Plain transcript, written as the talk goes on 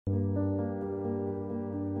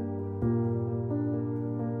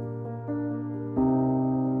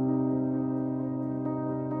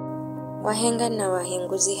Wahenga na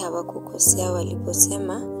wahenguzi hawakukosea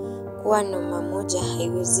waliposema kuwa noma moja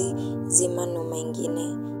haiwezi zima noma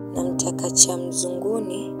ingine, na mtaka cha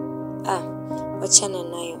mzunguni, wachana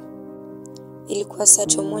nayo. Ilikuwa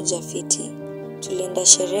sato moja fiti, tulienda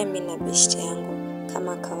sherehe mimi na beshte yangu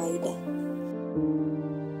kama kawaida.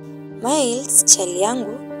 Miles, chali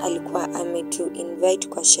yangu, alikuwa ametu invite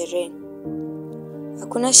kwa sherehe.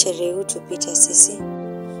 Hakuna sherehe hutupita sisi.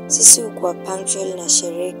 Sisi hukuwa punctual na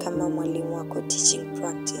sherehe kama mwalimu wako teaching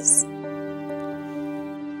practice.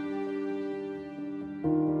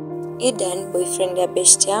 Eden, boyfriend ya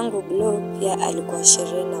beshte yangu Glow, pia alikuwa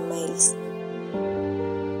sherehe na Miles.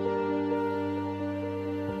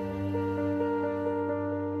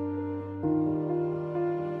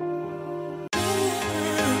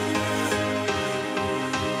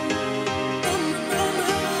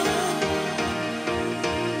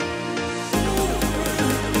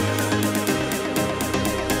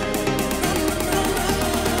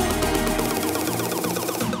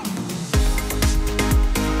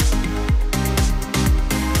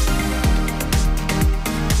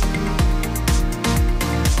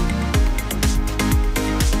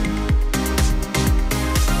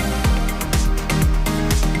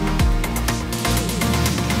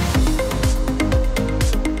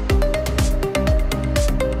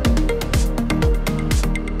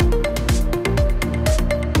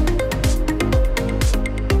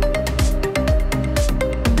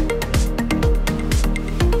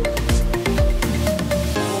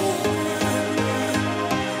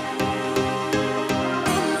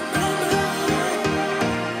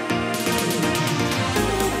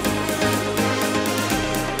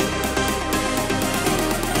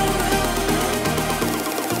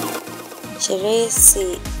 Sherehe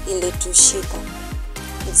si ilitushika,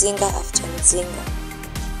 mzinga after mzinga.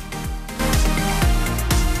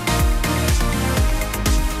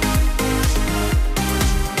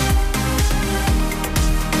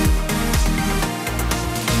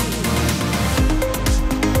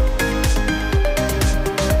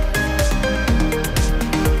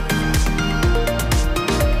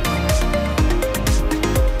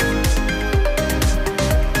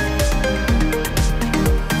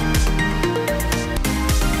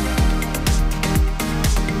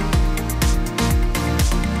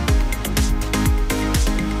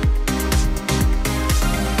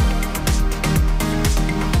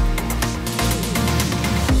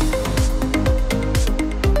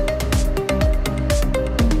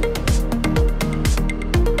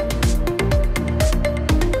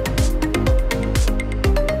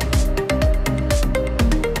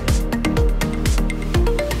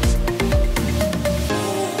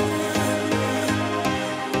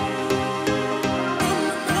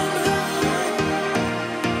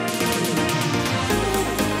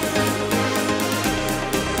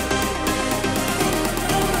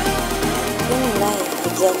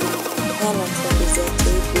 Yana tuongezea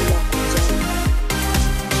tei bila kujali.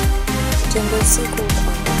 Tembe siku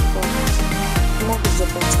kwa kama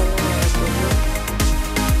kujapatana na wapendo.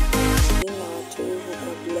 Ina watu hivu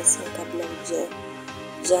kwa blessing kabla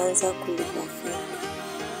hujaanza kulipa fee.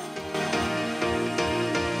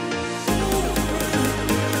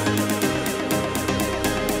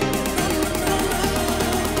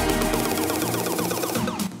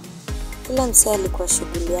 Kila msee alikuwa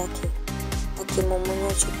shughuli yake,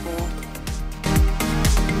 akimumunya chupa yake.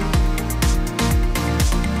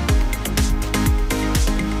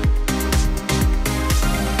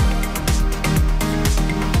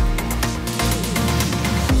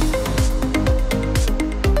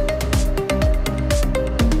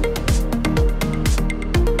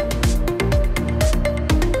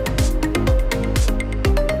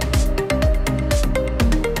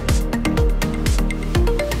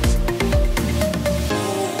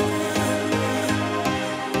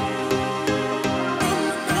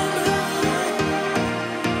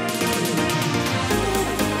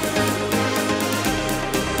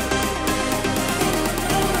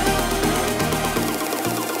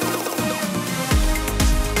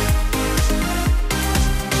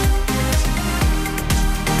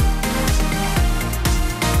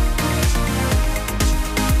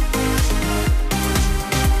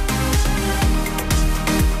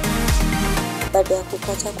 Baada ya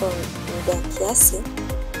kukata kwa muda kiasi,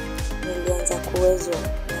 nilianza kuwezwa,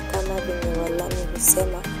 na kama venye walami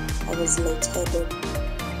husema, I was lightheaded.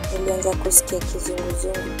 Nilianza kusikia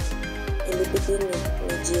kizunguzungu. Ilibidi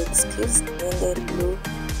niji-excuse, niende Blue,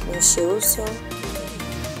 nioshe uso,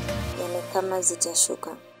 nione kama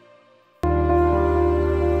zitashuka.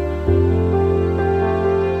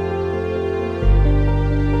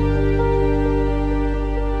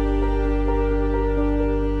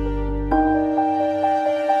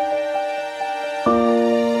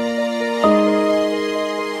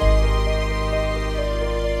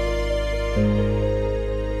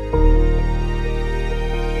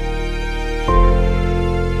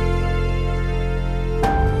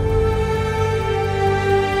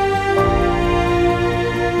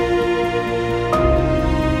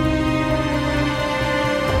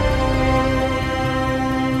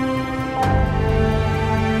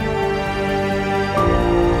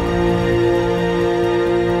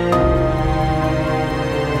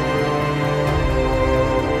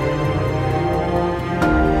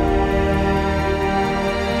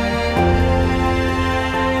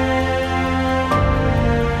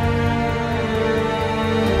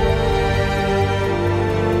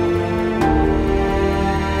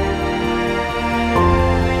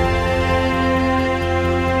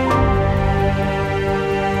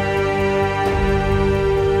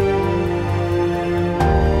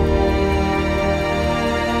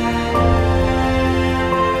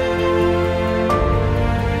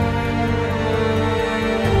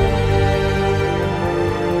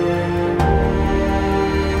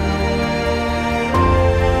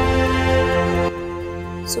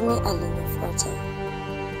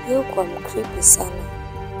 mkali sana.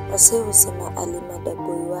 Wasee husema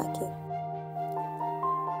alimadaboi wake.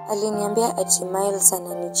 Aliniambia ati Miles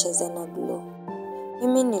ananicheza na Glow.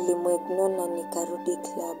 Mimi nilimuignore na nikarudi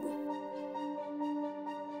klabu.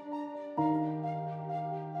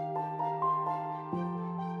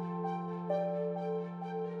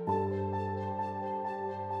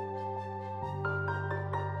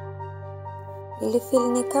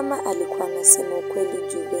 Nilifeel ni kama alikuwa anasema ukweli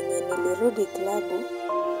juu venye nilirudi klabu,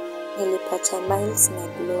 nilipata Miles na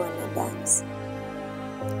Glow na dance.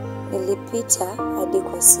 Nilipita hadi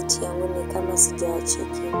kwa siti yangu ni kama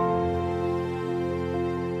sijawacheki.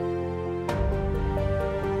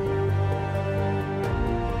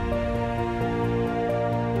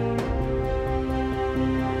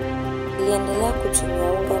 Niliendelea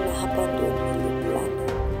kutumia unga na hapa ndio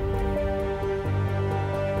niliblana.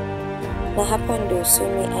 Na hapa ndio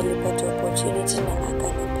Sumi alipata opportunity na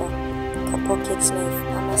akanipa ka pocket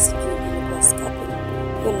knife ama sijui ilikuwa scalpel.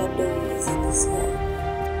 Hiyo labda ulizilizia.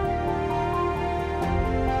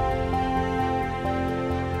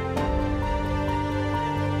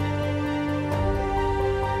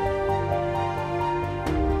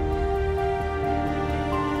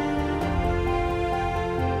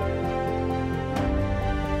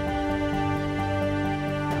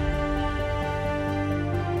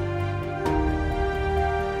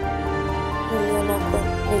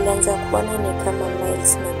 Nilianza kuona ni kama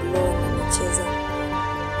Miles na Glow wanacheza.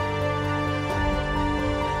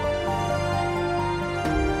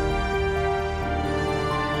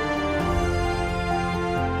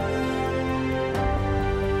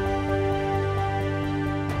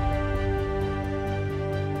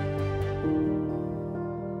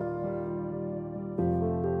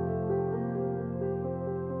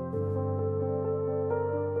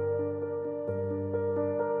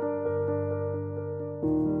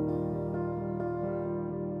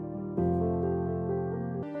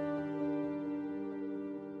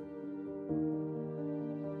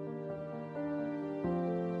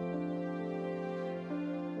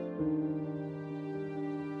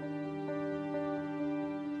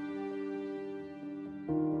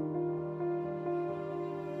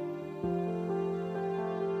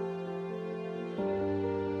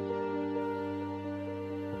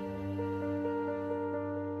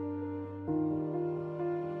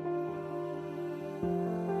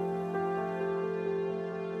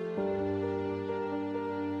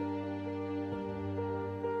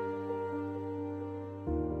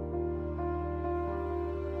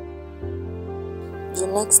 The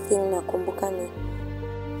next thing nakumbuka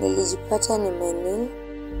nilijipata nimenil,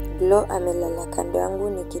 Glow amelala kando yangu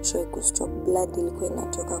nikitry kustop blood ilikuwa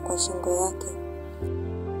inatoka kwa shingo yake.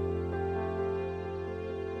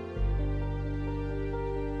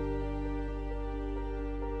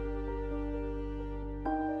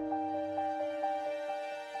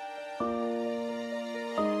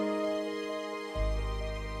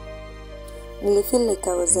 Nilifeel like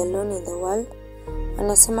I was alone in the world.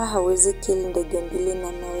 Wanasema hawezi kill ndege mbili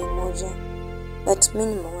na mawe moja, but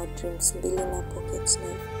mimi nimeua dreams mbili na pocket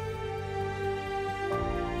knife.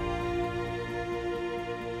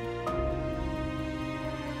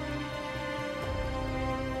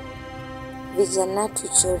 Vijana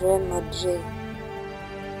tuchore madre.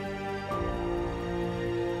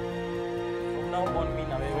 Now on me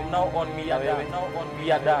na wewe. Now on me na wewe. Now on me.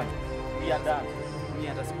 We are done. We are done. We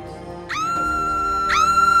are done.